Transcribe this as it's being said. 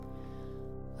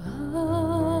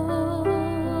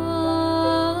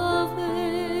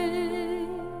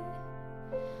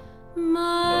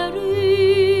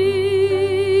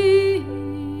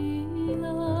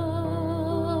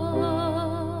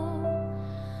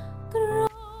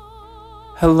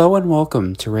Hello and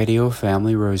welcome to Radio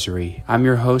Family Rosary. I'm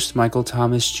your host, Michael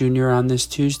Thomas Jr. on this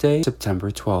Tuesday,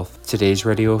 September 12th. Today's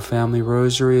Radio Family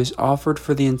Rosary is offered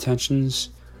for the intentions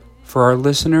for our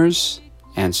listeners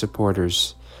and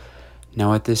supporters.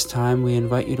 Now at this time, we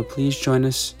invite you to please join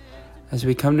us as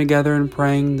we come together in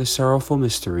praying the sorrowful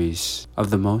mysteries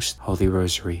of the Most Holy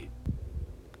Rosary.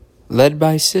 Led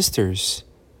by Sisters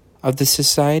of the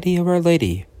Society of Our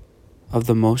Lady of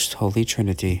the Most Holy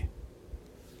Trinity.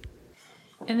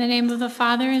 In the name of the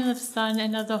Father, and of the Son,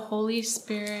 and of the Holy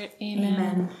Spirit. Amen.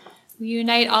 Amen. We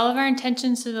unite all of our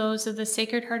intentions to those of the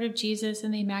Sacred Heart of Jesus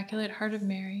and the Immaculate Heart of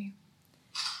Mary.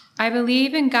 I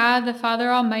believe in God, the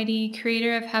Father Almighty,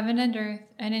 creator of heaven and earth,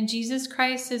 and in Jesus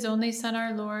Christ, his only Son,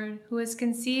 our Lord, who was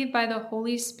conceived by the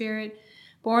Holy Spirit,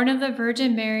 born of the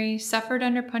Virgin Mary, suffered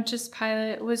under Pontius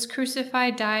Pilate, was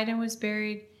crucified, died, and was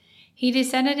buried. He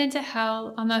descended into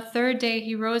hell. On the third day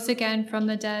he rose again from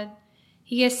the dead.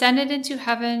 He ascended into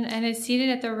heaven and is seated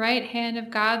at the right hand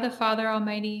of God the Father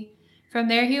Almighty. From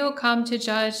there he will come to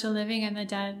judge the living and the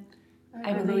dead.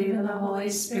 I believe in the Holy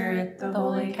Spirit, the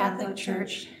Holy Catholic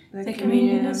Church, the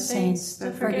communion of saints,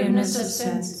 the forgiveness of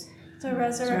sins, the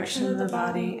resurrection of the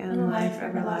body, and life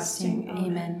everlasting.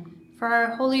 Amen. For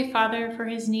our Holy Father, for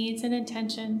his needs and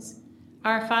intentions.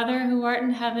 Our Father, who art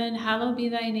in heaven, hallowed be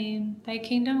thy name. Thy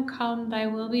kingdom come, thy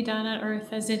will be done on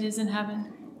earth as it is in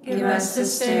heaven. Give us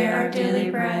this day our daily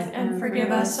bread, and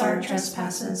forgive us our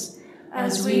trespasses,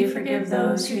 as we forgive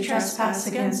those who trespass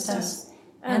against us.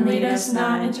 And lead us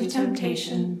not into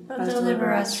temptation, but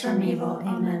deliver us from evil.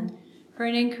 Amen. For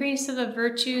an increase of the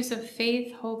virtues of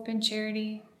faith, hope, and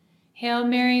charity. Hail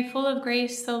Mary, full of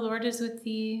grace, the Lord is with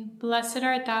thee. Blessed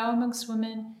art thou amongst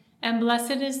women, and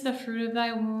blessed is the fruit of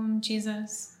thy womb,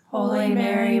 Jesus. Holy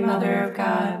Mary, Mother of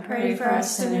God, pray for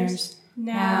us sinners,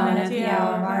 now and at the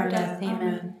hour of our death.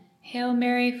 Amen. Hail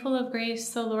Mary, full of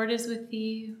grace, the Lord is with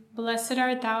thee. Blessed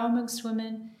art thou amongst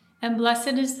women, and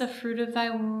blessed is the fruit of thy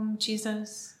womb,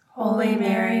 Jesus. Holy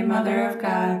Mary, Mother of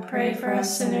God, pray for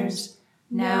us sinners,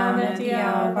 now and at the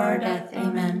hour of our death.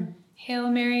 Amen. Hail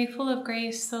Mary, full of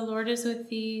grace, the Lord is with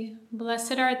thee.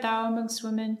 Blessed art thou amongst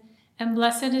women, and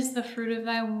blessed is the fruit of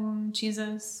thy womb,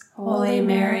 Jesus. Holy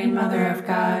Mary, Mother of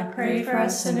God, pray for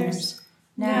us sinners,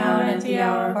 now and at the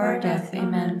hour of our death.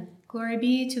 Amen. Glory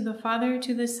be to the Father,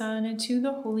 to the Son, and to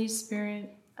the Holy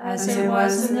Spirit. As it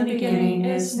was in the beginning,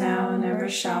 is now, and ever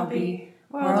shall be,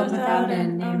 world without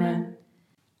end. Amen.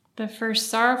 The first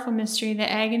sorrowful mystery, the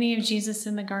agony of Jesus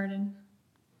in the garden.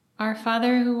 Our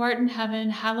Father, who art in heaven,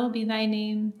 hallowed be thy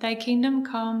name. Thy kingdom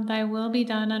come, thy will be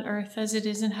done on earth as it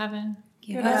is in heaven.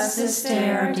 Give us this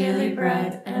day our daily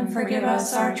bread, and forgive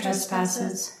us our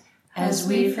trespasses, as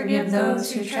we forgive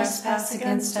those who trespass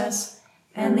against us.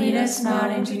 And lead us not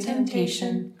into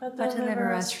temptation, but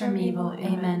deliver us from evil.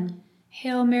 Amen.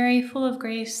 Hail Mary, full of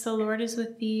grace, the Lord is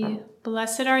with thee.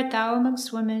 Blessed art thou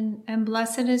amongst women, and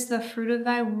blessed is the fruit of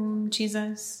thy womb,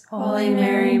 Jesus. Holy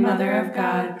Mary, Mother of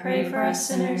God, pray for us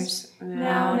sinners,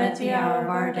 now and at the hour of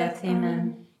our death.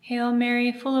 Amen. Hail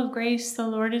Mary, full of grace, the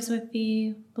Lord is with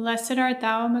thee. Blessed art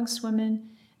thou amongst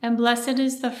women, and blessed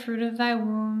is the fruit of thy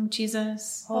womb,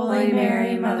 Jesus. Holy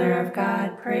Mary, Mother of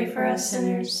God, pray for us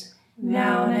sinners,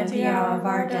 now and at the hour of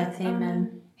our death.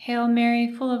 Amen. Hail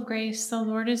Mary, full of grace, the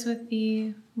Lord is with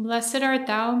thee. Blessed art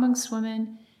thou amongst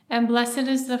women, and blessed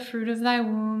is the fruit of thy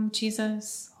womb,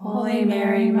 Jesus. Holy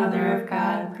Mary, Mother of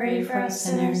God, pray for us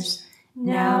sinners,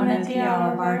 now and at the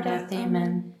hour of our death.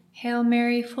 Amen. Hail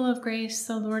Mary, full of grace,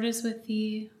 the Lord is with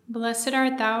thee. Blessed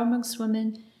art thou amongst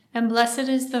women, and blessed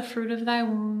is the fruit of thy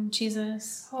womb,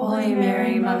 Jesus. Holy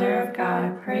Mary, Mother of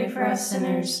God, pray for us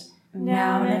sinners,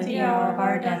 now and at the hour of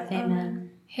our death.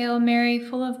 Amen. Hail Mary,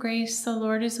 full of grace, the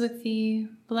Lord is with thee.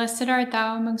 Blessed art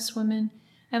thou amongst women,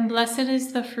 and blessed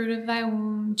is the fruit of thy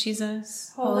womb,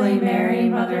 Jesus. Holy Mary,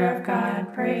 Mother of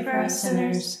God, pray for us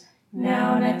sinners,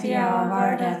 now and at the hour of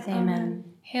our death. Amen.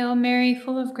 Hail Mary,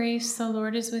 full of grace, the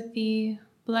Lord is with thee.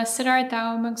 Blessed art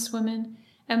thou amongst women,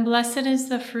 and blessed is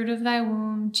the fruit of thy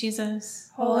womb, Jesus.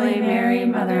 Holy Mary,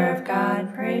 Mother of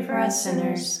God, pray for us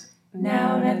sinners,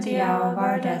 now and at the hour of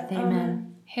our death.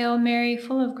 Amen. Hail Mary,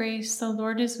 full of grace, the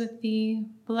Lord is with thee.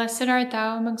 Blessed art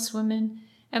thou amongst women,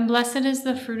 and blessed is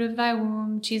the fruit of thy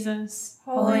womb, Jesus.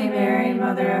 Holy Mary,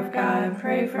 Mother of God,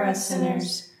 pray for us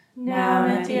sinners, now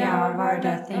and at the hour of our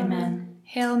death. Amen.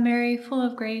 Hail Mary, full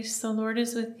of grace, the Lord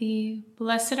is with thee.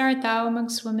 Blessed art thou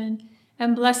amongst women,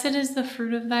 and blessed is the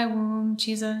fruit of thy womb,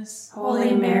 Jesus.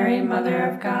 Holy Mary, Mother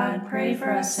of God, pray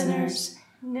for us sinners,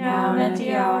 now and at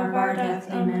the hour of our death.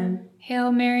 Amen.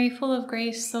 Hail Mary, full of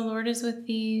grace, the Lord is with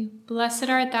thee. Blessed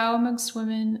art thou amongst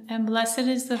women, and blessed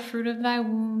is the fruit of thy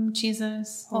womb,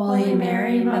 Jesus. Holy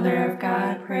Mary, Mother of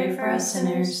God, pray for us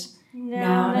sinners,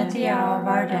 now and at the hour of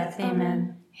our death.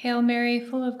 Amen. Hail Mary,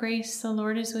 full of grace, the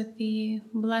Lord is with thee.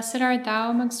 Blessed art thou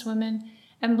amongst women,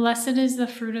 and blessed is the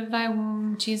fruit of thy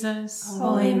womb, Jesus.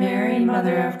 Holy Mary,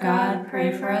 Mother of God,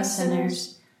 pray for us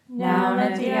sinners, now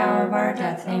and at the hour of our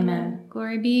death. Amen.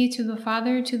 Glory be to the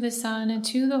Father, to the Son, and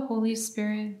to the Holy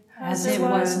Spirit. As it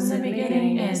was in the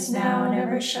beginning, is now, and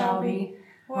ever shall be,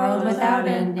 world without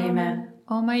end. Amen.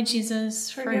 O my Jesus,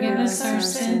 forgive us our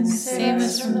sins, save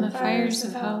us from the fires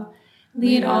of hell.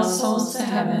 Lead all souls to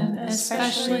heaven,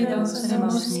 especially those in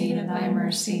most need of thy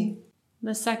mercy.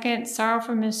 The second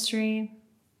sorrowful mystery,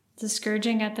 the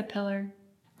scourging at the pillar.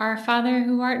 Our Father,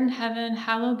 who art in heaven,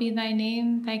 hallowed be thy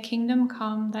name. Thy kingdom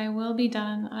come, thy will be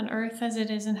done, on earth as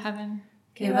it is in heaven.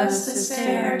 Give us this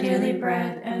day our daily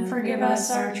bread, and forgive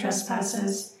us our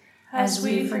trespasses, as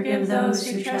we forgive those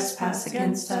who trespass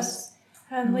against us.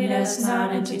 And lead us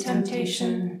not into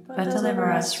temptation, but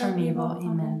deliver us from evil.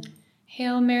 Amen.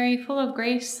 Hail Mary, full of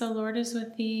grace, the Lord is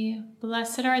with thee.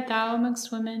 Blessed art thou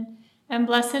amongst women, and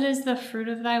blessed is the fruit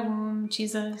of thy womb,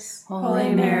 Jesus.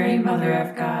 Holy Mary, Mother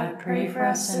of God, pray for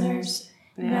us sinners,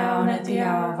 now and at the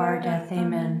hour of our death.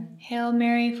 Amen. Hail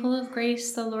Mary, full of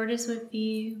grace, the Lord is with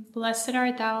thee. Blessed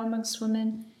art thou amongst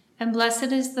women, and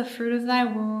blessed is the fruit of thy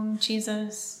womb,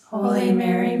 Jesus. Holy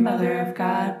Mary, Mother of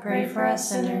God, pray for us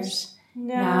sinners,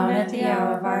 now and at the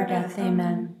hour of our death.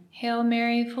 Amen. Hail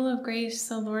Mary, full of grace,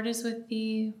 the Lord is with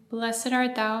thee. Blessed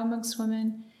art thou amongst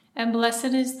women, and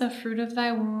blessed is the fruit of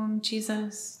thy womb,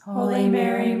 Jesus. Holy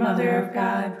Mary, Mother of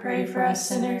God, pray for us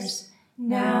sinners,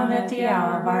 now and at the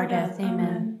hour of our death.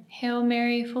 Amen. Hail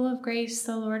Mary, full of grace,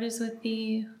 the Lord is with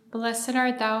thee. Blessed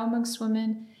art thou amongst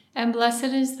women, and blessed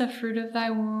is the fruit of thy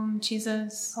womb,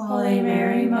 Jesus. Holy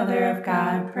Mary, Mother of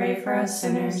God, pray for us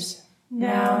sinners,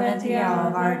 now and at the hour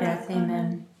of our death.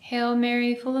 Amen. Hail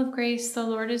Mary, full of grace, the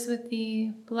Lord is with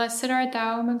thee. Blessed art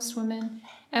thou amongst women,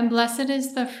 and blessed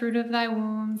is the fruit of thy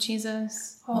womb,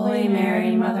 Jesus. Holy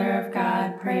Mary, Mother of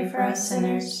God, pray for us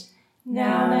sinners,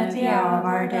 now and at the hour of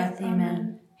our death.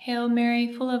 Amen. Hail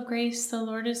Mary, full of grace, the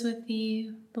Lord is with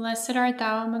thee. Blessed art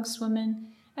thou amongst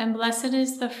women, and blessed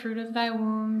is the fruit of thy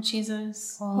womb,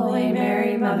 Jesus. Holy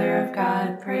Mary, Mother of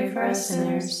God, pray for us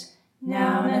sinners,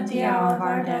 now and at the hour of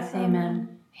our death. Amen.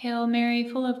 Hail Mary,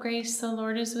 full of grace, the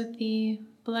Lord is with thee.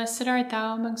 Blessed art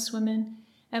thou amongst women,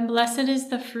 and blessed is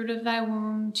the fruit of thy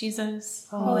womb, Jesus.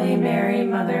 Holy Mary,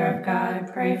 Mother of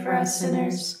God, pray for us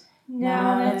sinners,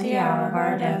 now and at the hour of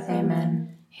our death.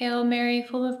 Amen. Hail Mary,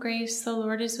 full of grace, the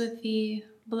Lord is with thee.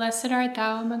 Blessed art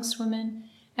thou amongst women,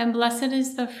 and blessed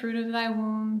is the fruit of thy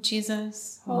womb,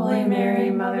 Jesus. Holy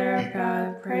Mary, Mother of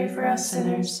God, pray for us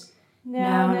sinners,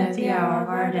 now and at the hour of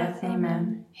our death.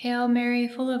 Amen. Hail Mary,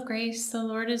 full of grace, the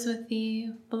Lord is with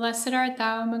thee. Blessed art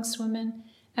thou amongst women,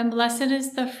 and blessed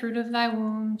is the fruit of thy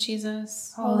womb,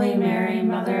 Jesus. Holy Mary,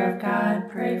 Mother of God,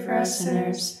 pray for us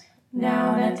sinners,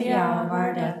 now and at the hour of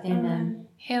our death. Amen.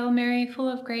 Hail Mary, full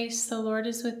of grace, the Lord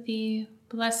is with thee.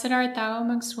 Blessed art thou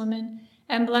amongst women,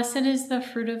 and blessed is the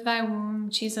fruit of thy womb,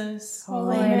 Jesus.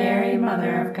 Holy Mary,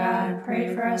 Mother of God,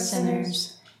 pray for us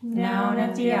sinners, now and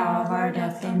at the hour of our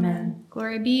death. Amen.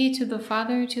 Glory be to the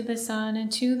Father, to the Son,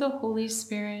 and to the Holy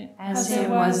Spirit. As it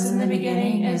was in the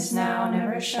beginning, is now, and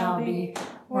ever shall be,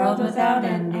 world without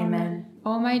end. Amen.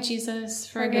 O my Jesus,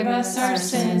 forgive us our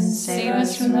sins, save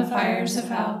us from the fires of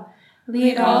hell.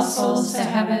 Lead all souls to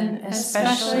heaven,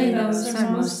 especially those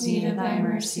in most need of thy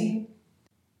mercy.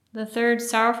 The third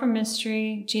sorrowful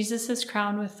mystery, Jesus is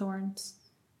crowned with thorns.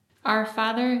 Our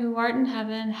Father, who art in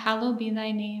heaven, hallowed be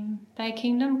thy name. Thy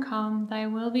kingdom come, thy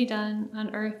will be done,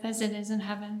 on earth as it is in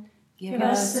heaven. Give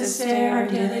us this day our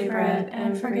daily bread,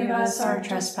 and forgive us our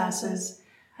trespasses,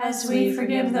 as we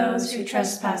forgive those who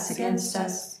trespass against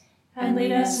us. And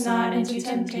lead us not into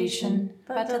temptation,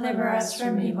 but deliver us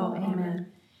from evil.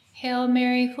 Amen. Hail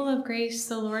Mary, full of grace,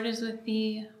 the Lord is with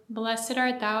thee. Blessed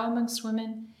art thou amongst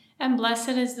women, and blessed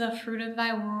is the fruit of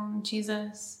thy womb,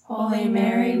 Jesus. Holy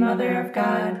Mary, Mother of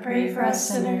God, pray for us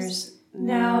sinners,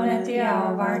 now and at the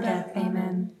hour of our death.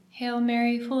 Amen. Hail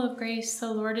Mary, full of grace,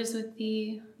 the Lord is with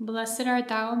thee. Blessed art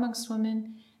thou amongst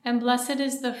women, and blessed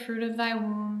is the fruit of thy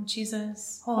womb,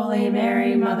 Jesus. Holy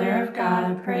Mary, Mother of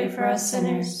God, pray for us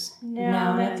sinners,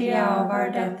 now and at the hour of our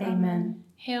death. Amen.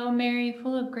 Hail Mary,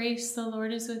 full of grace, the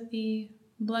Lord is with thee.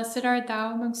 Blessed art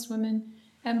thou amongst women,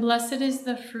 and blessed is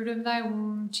the fruit of thy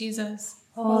womb, Jesus.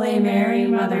 Holy Mary,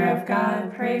 Mother of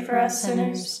God, pray for us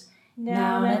sinners,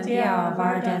 now and at the hour of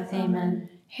our death. Amen.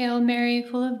 Hail Mary,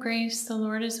 full of grace, the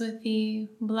Lord is with thee.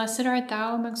 Blessed art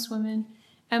thou amongst women,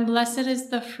 and blessed is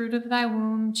the fruit of thy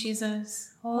womb,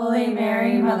 Jesus. Holy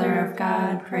Mary, Mother of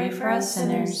God, pray for us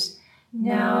sinners,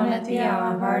 now and at the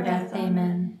hour of our death.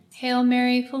 Amen. Hail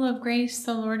Mary, full of grace,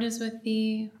 the Lord is with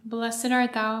thee. Blessed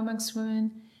art thou amongst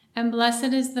women, and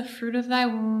blessed is the fruit of thy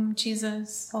womb,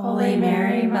 Jesus. Holy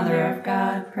Mary, Mother of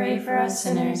God, pray for us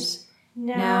sinners,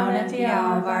 now and at the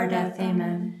hour of our death.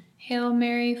 Amen. Hail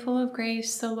Mary, full of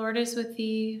grace, the Lord is with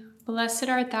thee. Blessed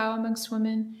art thou amongst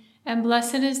women, and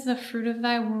blessed is the fruit of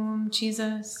thy womb,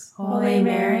 Jesus. Holy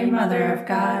Mary, Mother of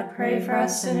God, pray for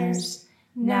us sinners,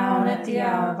 now and at the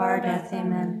hour of our death.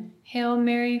 Amen. Hail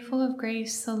Mary, full of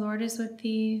grace, the Lord is with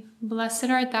thee.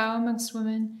 Blessed art thou amongst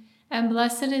women, and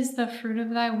blessed is the fruit of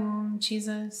thy womb,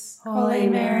 Jesus. Holy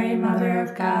Mary, Mother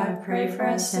of God, pray for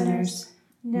us sinners,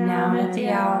 now and at the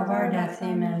hour of our death.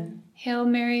 Amen. Hail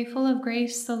Mary, full of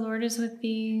grace, the Lord is with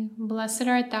thee. Blessed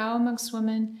art thou amongst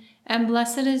women, and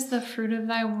blessed is the fruit of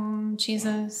thy womb,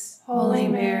 Jesus. Holy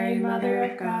Mary, Mother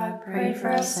of God, pray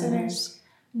for us sinners,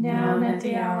 now and at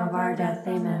the hour of our death.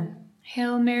 Amen.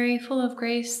 Hail Mary, full of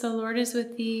grace, the Lord is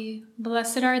with thee.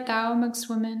 Blessed art thou amongst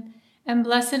women, and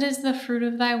blessed is the fruit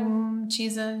of thy womb,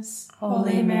 Jesus.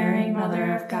 Holy Mary,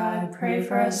 Mother of God, pray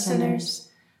for us sinners,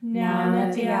 now and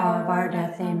at the hour of our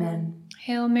death. Amen.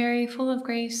 Hail Mary, full of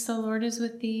grace, the Lord is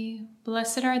with thee.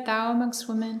 Blessed art thou amongst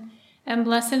women, and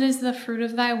blessed is the fruit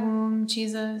of thy womb,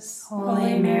 Jesus.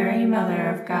 Holy Mary, Mother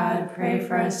of God, pray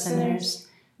for us sinners,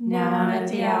 now and at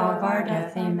the hour of our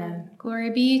death. Amen. Glory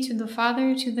be to the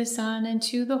Father, to the Son, and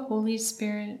to the Holy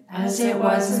Spirit. As it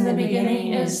was in the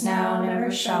beginning, is now, and ever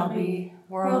shall be,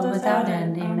 world without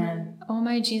end. Amen. O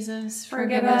my Jesus,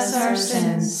 forgive us our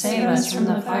sins, save us from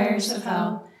the fires of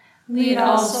hell. Lead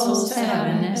all souls to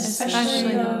heaven,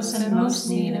 especially those in most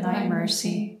need of thy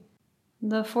mercy.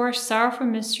 The fourth sorrowful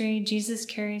mystery, Jesus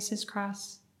carries his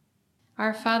cross.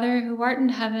 Our Father, who art in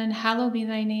heaven, hallowed be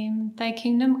thy name. Thy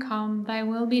kingdom come, thy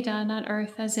will be done on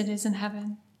earth as it is in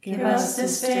heaven. Give us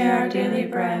this day our daily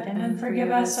bread, and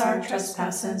forgive us our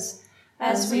trespasses,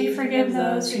 as we forgive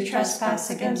those who trespass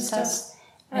against us.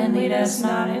 And lead us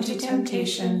not into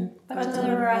temptation, but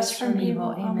deliver us from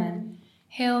evil. Amen.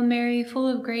 Hail Mary, full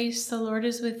of grace, the Lord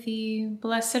is with thee.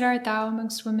 Blessed art thou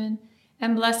amongst women,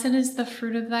 and blessed is the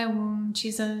fruit of thy womb,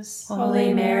 Jesus.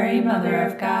 Holy Mary, Mother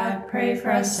of God, pray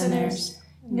for us sinners,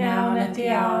 now and at the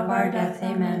hour of our death.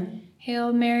 Amen.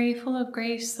 Hail Mary, full of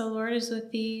grace, the Lord is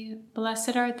with thee.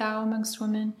 Blessed art thou amongst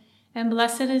women, and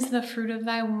blessed is the fruit of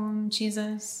thy womb,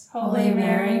 Jesus. Holy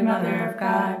Mary, Mother of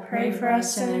God, pray for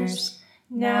us sinners,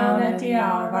 now and at the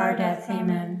hour of our death.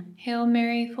 Amen. Hail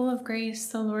Mary, full of grace,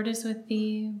 the Lord is with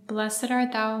thee. Blessed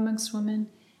art thou amongst women,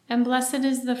 and blessed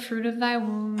is the fruit of thy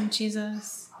womb,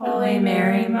 Jesus. Holy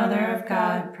Mary, Mother of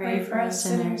God, pray for us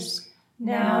sinners,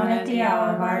 now and at the hour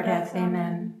of our death.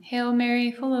 Amen. Hail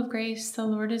Mary, full of grace, the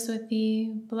Lord is with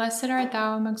thee. Blessed art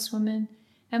thou amongst women,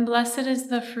 and blessed is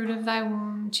the fruit of thy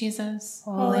womb, Jesus.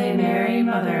 Holy Mary,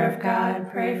 Mother of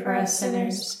God, pray for us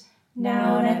sinners,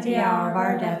 now and at the hour of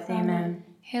our death. Amen.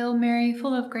 Hail Mary,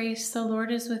 full of grace, the Lord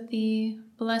is with thee.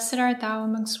 Blessed art thou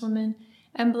amongst women,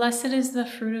 and blessed is the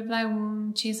fruit of thy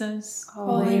womb, Jesus.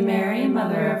 Holy Mary,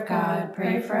 Mother of God,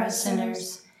 pray for us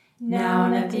sinners, now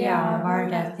and at the hour of our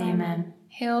death. Amen.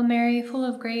 Hail Mary, full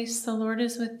of grace, the Lord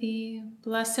is with thee.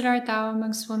 Blessed art thou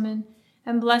amongst women,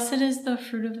 and blessed is the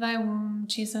fruit of thy womb,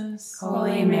 Jesus.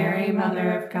 Holy Mary,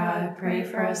 Mother of God, pray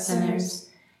for us sinners,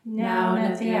 now and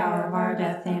at the hour of our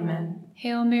death. Amen.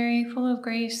 Hail Mary, full of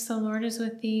grace, the Lord is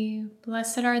with thee.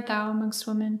 Blessed art thou amongst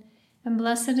women, and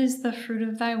blessed is the fruit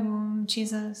of thy womb,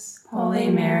 Jesus. Holy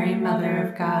Mary, Mother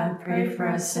of God, pray for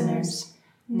us sinners,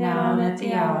 now and at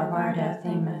the hour of our death.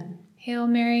 Amen. Hail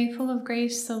Mary, full of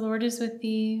grace, the Lord is with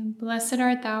thee. Blessed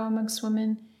art thou amongst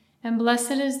women, and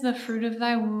blessed is the fruit of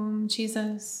thy womb,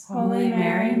 Jesus. Holy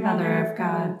Mary, Mother of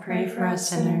God, pray for us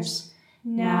sinners,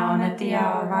 now and at the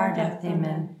hour of our death.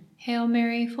 Amen. Hail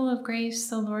Mary, full of grace,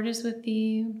 the Lord is with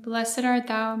thee. Blessed art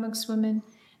thou amongst women,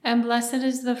 and blessed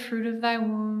is the fruit of thy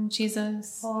womb,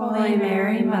 Jesus. Holy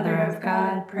Mary, Mother of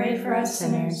God, pray for us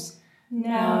sinners,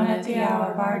 now and at the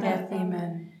hour of our death.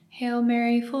 Amen. Hail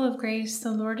Mary, full of grace,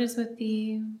 the Lord is with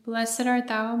thee. Blessed art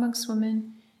thou amongst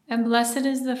women, and blessed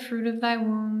is the fruit of thy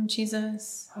womb,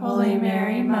 Jesus. Holy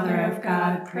Mary, Mother of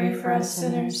God, pray for us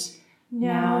sinners,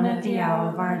 now and at the hour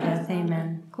of our death.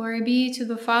 Amen. Glory be to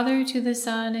the Father, to the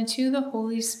Son, and to the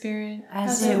Holy Spirit.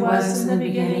 As it was in the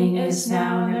beginning, is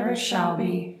now, and ever shall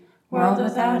be, world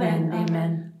without end.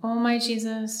 Amen. O my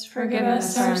Jesus, forgive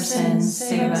us our sins,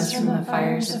 save us from the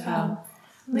fires of hell.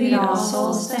 Lead all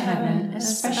souls to heaven,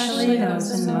 especially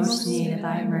those in most need of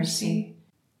thy mercy.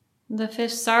 The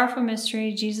fifth sorrowful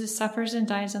mystery, Jesus suffers and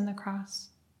dies on the cross.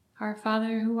 Our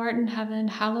Father, who art in heaven,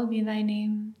 hallowed be thy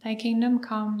name. Thy kingdom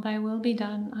come, thy will be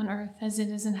done, on earth as it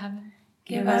is in heaven.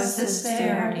 Give us this day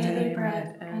our daily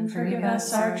bread, and forgive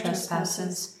us our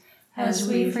trespasses, as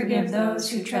we forgive those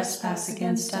who trespass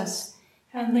against us.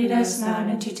 And lead us not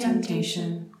into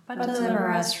temptation, but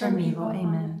deliver us from evil.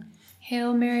 Amen.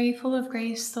 Hail Mary, full of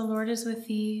grace, the Lord is with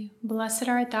thee. Blessed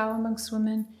art thou amongst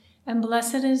women, and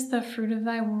blessed is the fruit of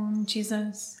thy womb,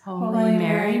 Jesus. Holy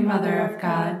Mary, Mother of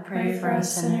God, pray for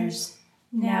us sinners,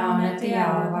 now and at the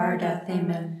hour of our death.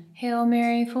 Amen. Hail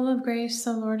Mary, full of grace,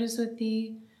 the Lord is with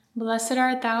thee. Blessed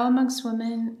art thou amongst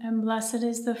women, and blessed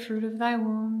is the fruit of thy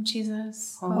womb,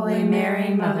 Jesus. Holy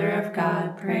Mary, Mother of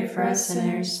God, pray for us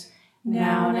sinners,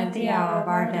 now and at the hour of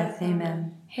our death.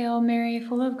 Amen. Hail Mary,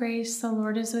 full of grace, the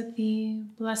Lord is with thee.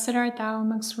 Blessed art thou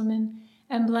amongst women,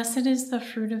 and blessed is the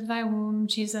fruit of thy womb,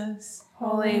 Jesus.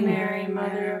 Holy Mary,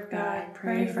 Mother of God,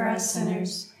 pray for us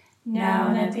sinners, now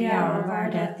and at the hour of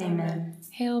our death. Amen.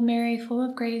 Hail Mary, full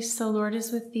of grace, the Lord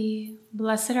is with thee.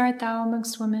 Blessed art thou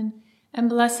amongst women, and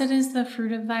blessed is the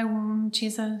fruit of thy womb,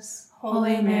 Jesus.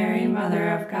 Holy Mary, Mother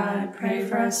of God, pray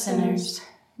for us sinners,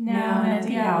 now and at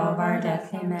the hour of our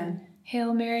death. Amen.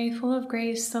 Hail Mary, full of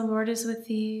grace, the Lord is with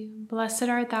thee. Blessed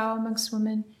art thou amongst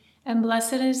women, and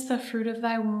blessed is the fruit of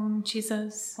thy womb,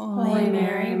 Jesus. Holy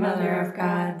Mary, Mother of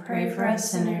God, pray for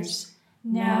us sinners,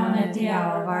 now and at the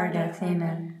hour of our death.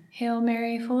 Amen. Hail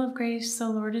Mary, full of grace, the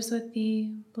Lord is with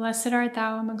thee. Blessed art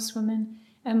thou amongst women,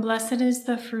 and blessed is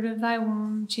the fruit of thy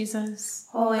womb, Jesus.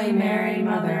 Holy Mary,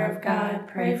 Mother of God,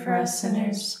 pray for us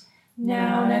sinners,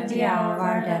 now and at the hour of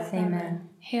our death. Amen.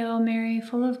 Hail Mary,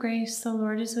 full of grace, the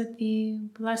Lord is with thee.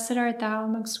 Blessed art thou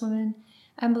amongst women,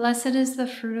 and blessed is the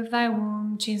fruit of thy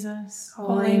womb, Jesus.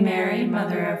 Holy Mary,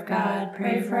 Mother of God,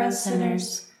 pray for us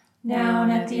sinners, now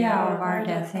and at the hour of our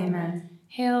death. Amen.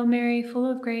 Hail Mary, full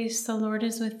of grace, the Lord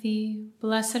is with thee.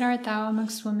 Blessed art thou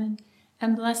amongst women,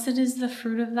 and blessed is the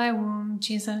fruit of thy womb,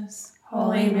 Jesus.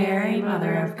 Holy Mary,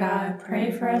 Mother of God,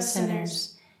 pray for us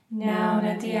sinners, now and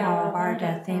at the hour of our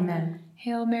death. Amen.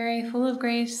 Hail Mary, full of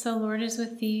grace, the Lord is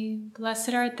with thee.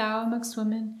 Blessed art thou amongst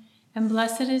women, and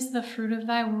blessed is the fruit of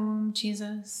thy womb,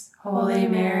 Jesus. Holy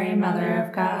Mary, Mother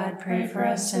of God, pray for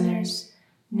us sinners,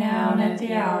 now and at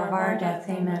the hour of our death.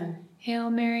 Amen. Hail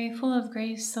Mary, full of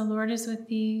grace, the Lord is with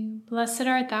thee. Blessed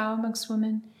art thou amongst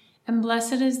women, and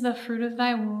blessed is the fruit of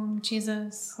thy womb,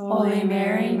 Jesus. Holy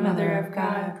Mary, Mother of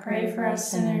God, pray for us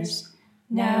sinners,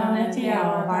 now and at the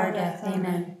hour of our death.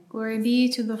 Amen. Glory be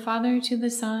to the Father, to the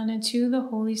Son, and to the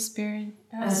Holy Spirit.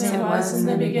 As it was in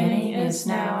the beginning, is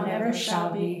now, and ever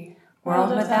shall be,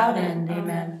 world without end.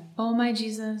 Amen. O my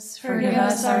Jesus, forgive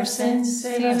us our sins,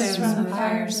 save us from the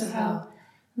fires of hell.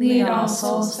 Lead all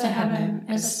souls to heaven,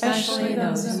 especially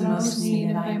those in most need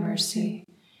of thy mercy.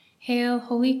 Hail,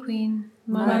 Holy Queen,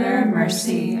 Mother of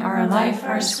mercy, our life,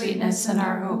 our sweetness, and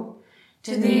our hope.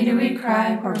 To thee do we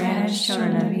cry, poor banished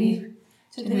children of Eve.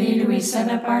 To thee do we send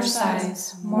up our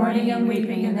sighs, mourning and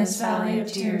weeping in this valley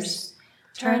of tears.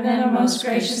 Turn then, O most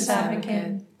gracious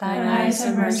Advocate, thine eyes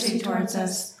of mercy towards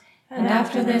us, and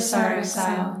after this our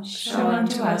exile, show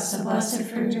unto us the blessed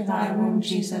fruit of thy womb,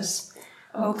 Jesus.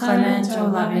 O clement, O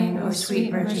loving, O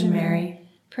sweet Virgin Mary,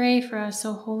 pray for us,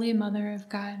 O Holy Mother of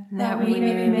God, that we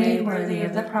may be made worthy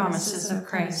of the promises of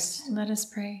Christ. Let us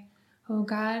pray. O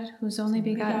God, whose only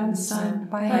begotten Son,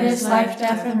 by his life,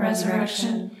 death, and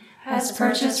resurrection, has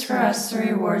purchased for us the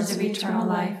rewards of eternal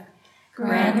life,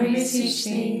 grant, we beseech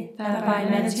thee, that by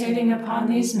meditating upon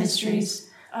these mysteries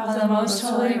of the most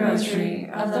holy rosary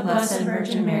of the Blessed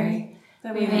Virgin Mary,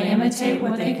 that we may imitate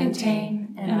what they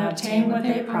contain and obtain what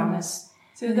they promise,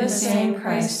 through the same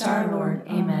Christ our Lord.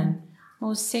 Amen.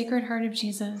 Most Sacred Heart of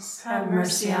Jesus, have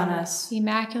mercy on us.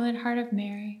 Immaculate Heart of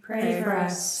Mary, pray for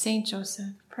us. Saint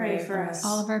Joseph, pray for us.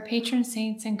 All of our patron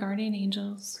saints and guardian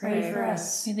angels, pray for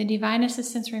us. May the divine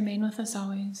assistance remain with us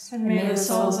always. And may the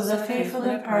souls of the faithful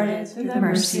departed, through the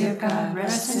mercy of God,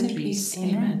 rest in peace.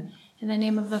 Amen. In the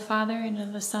name of the Father, and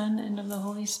of the Son, and of the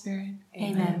Holy Spirit.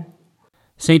 Amen.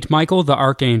 Saint Michael the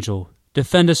Archangel,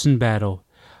 defend us in battle.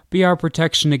 Be our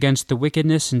protection against the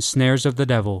wickedness and snares of the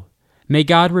devil. May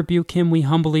God rebuke him, we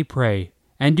humbly pray.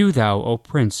 And do thou, O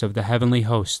Prince of the heavenly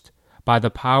host, by the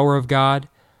power of God,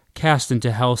 cast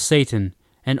into hell Satan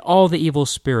and all the evil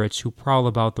spirits who prowl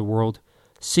about the world,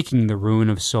 seeking the ruin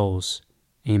of souls.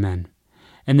 Amen.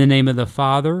 In the name of the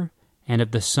Father, and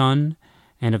of the Son,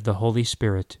 and of the Holy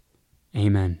Spirit.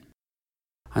 Amen.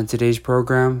 On today's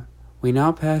program, we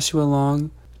now pass you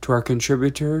along to our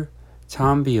contributor,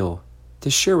 Tom Beale, to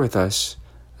share with us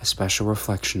a special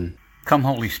reflection. Come,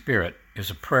 Holy Spirit, is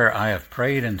a prayer I have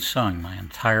prayed and sung my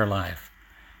entire life.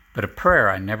 but a prayer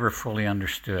I never fully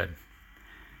understood.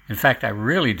 In fact, I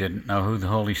really didn't know who the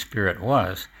Holy Spirit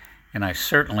was, and I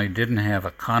certainly didn't have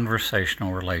a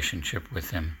conversational relationship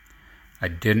with him. I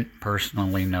didn't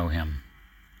personally know him.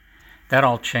 That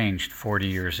all changed 40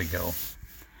 years ago.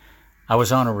 I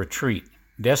was on a retreat,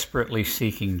 desperately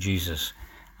seeking Jesus.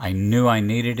 I knew I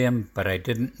needed him, but I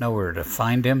didn't know where to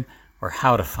find him or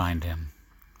how to find him.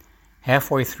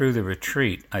 Halfway through the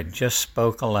retreat, I just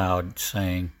spoke aloud,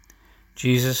 saying,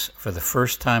 Jesus, for the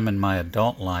first time in my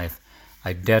adult life,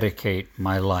 I dedicate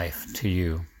my life to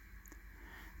you.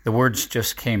 The words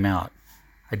just came out.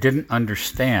 I didn't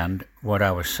understand what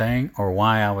I was saying or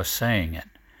why I was saying it,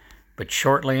 but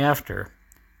shortly after,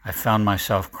 I found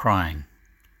myself crying,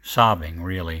 sobbing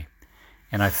really,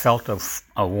 and I felt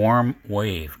a warm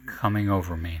wave coming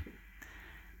over me.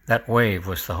 That wave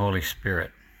was the Holy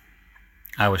Spirit.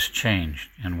 I was changed,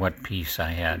 and what peace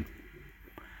I had.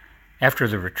 After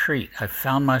the retreat, I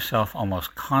found myself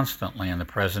almost constantly in the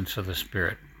presence of the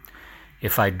Spirit.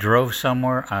 If I drove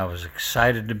somewhere, I was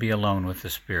excited to be alone with the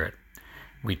Spirit.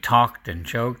 We talked and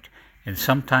joked, and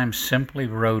sometimes simply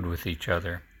rode with each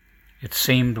other. It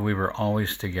seemed we were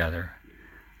always together.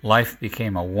 Life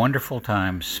became a wonderful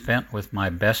time spent with my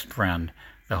best friend,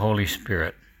 the Holy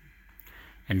Spirit.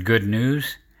 And good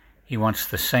news, he wants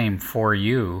the same for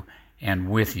you and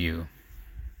with you.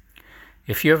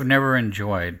 If you have never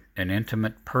enjoyed an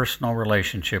intimate personal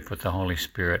relationship with the Holy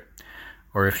Spirit,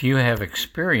 or if you have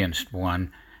experienced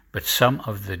one, but some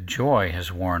of the joy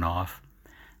has worn off,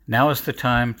 now is the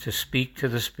time to speak to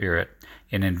the Spirit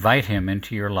and invite him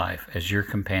into your life as your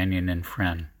companion and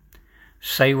friend.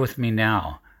 Say with me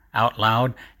now, out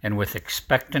loud and with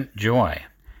expectant joy,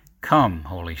 "Come,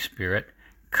 Holy Spirit,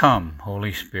 come,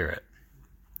 Holy Spirit."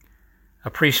 A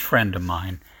priest friend of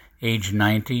mine, age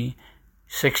 90,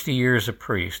 60 years a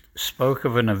priest, spoke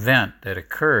of an event that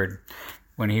occurred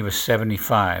when he was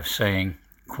 75, saying,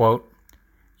 quote,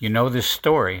 "You know this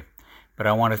story, but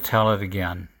I want to tell it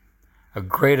again. A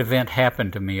great event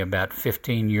happened to me about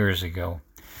 15 years ago.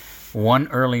 One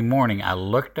early morning, I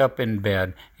looked up in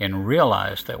bed and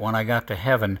realized that when I got to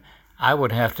heaven, I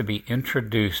would have to be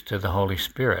introduced to the Holy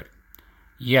Spirit.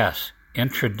 Yes,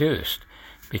 introduced,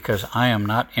 because I am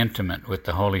not intimate with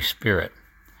the Holy Spirit.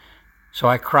 So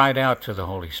I cried out to the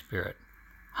Holy Spirit,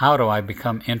 'How do I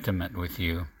become intimate with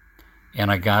you?'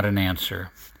 And I got an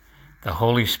answer. The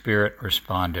Holy Spirit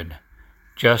responded,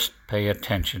 'Just pay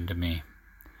attention to me.'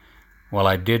 Well,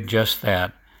 I did just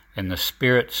that, and the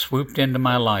Spirit swooped into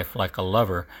my life like a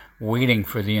lover waiting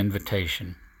for the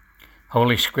invitation.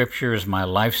 Holy Scripture is my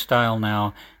lifestyle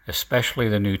now, especially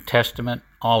the New Testament,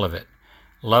 all of it.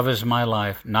 Love is my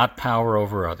life, not power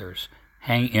over others.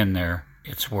 Hang in there.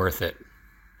 It's worth it.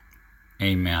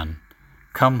 Amen.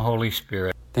 Come, Holy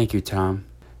Spirit." Thank you, Tom.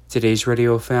 Today's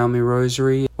Radio Family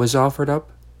Rosary was offered up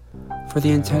for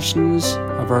the intentions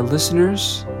of our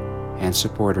listeners and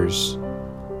supporters.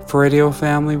 For Radio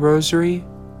Family Rosary,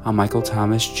 I'm Michael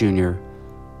Thomas Jr.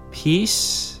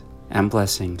 Peace and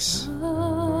blessings.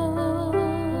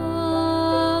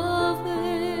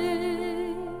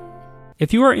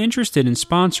 If you are interested in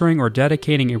sponsoring or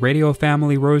dedicating a Radio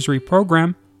Family Rosary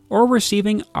program or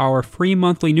receiving our free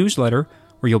monthly newsletter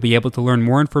where you'll be able to learn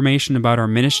more information about our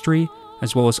ministry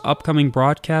as well as upcoming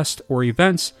broadcasts or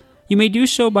events, you may do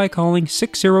so by calling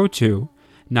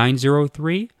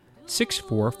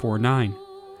 602-903-6449.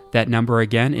 That number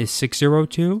again is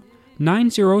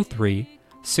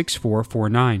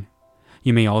 602-903-6449.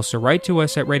 You may also write to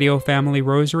us at Radio Family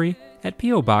Rosary at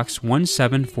P.O. Box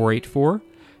 17484,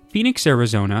 Phoenix,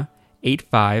 Arizona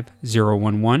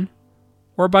 85011,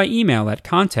 or by email at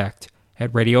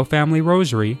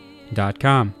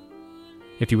contact@radiofamilyrosary.com.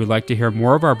 If you would like to hear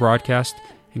more of our broadcast,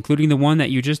 including the one that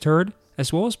you just heard,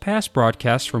 as well as past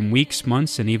broadcasts from weeks,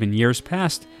 months, and even years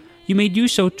past, you may do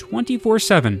so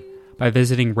 24/7 by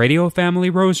visiting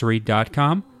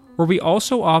radiofamilyrosary.com, where we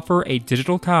also offer a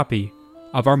digital copy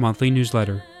of our monthly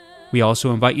newsletter. We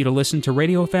also invite you to listen to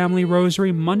Radio Family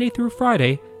Rosary Monday through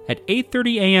Friday at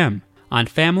 8:30 a.m. on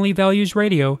Family Values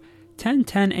Radio,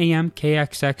 1010 a.m.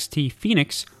 KXXT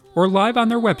Phoenix, or live on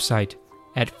their website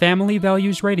at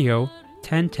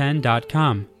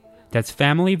familyvaluesradio1010.com. That's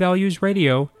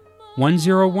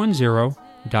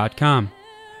familyvaluesradio1010.com.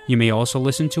 You may also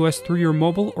listen to us through your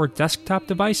mobile or desktop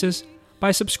devices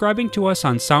by subscribing to us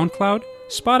on SoundCloud,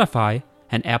 Spotify,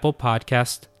 and Apple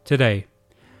Podcasts today.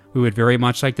 We would very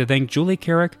much like to thank Julie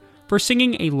Carrick for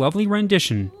singing a lovely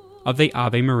rendition of the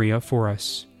Ave Maria for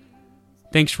us.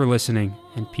 Thanks for listening,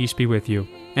 and peace be with you.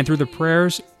 And through the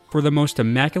prayers for the most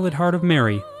Immaculate Heart of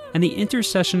Mary and the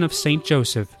intercession of Saint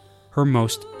Joseph, her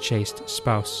most chaste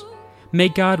spouse, may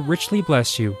God richly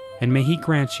bless you and may He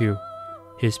grant you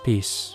His peace.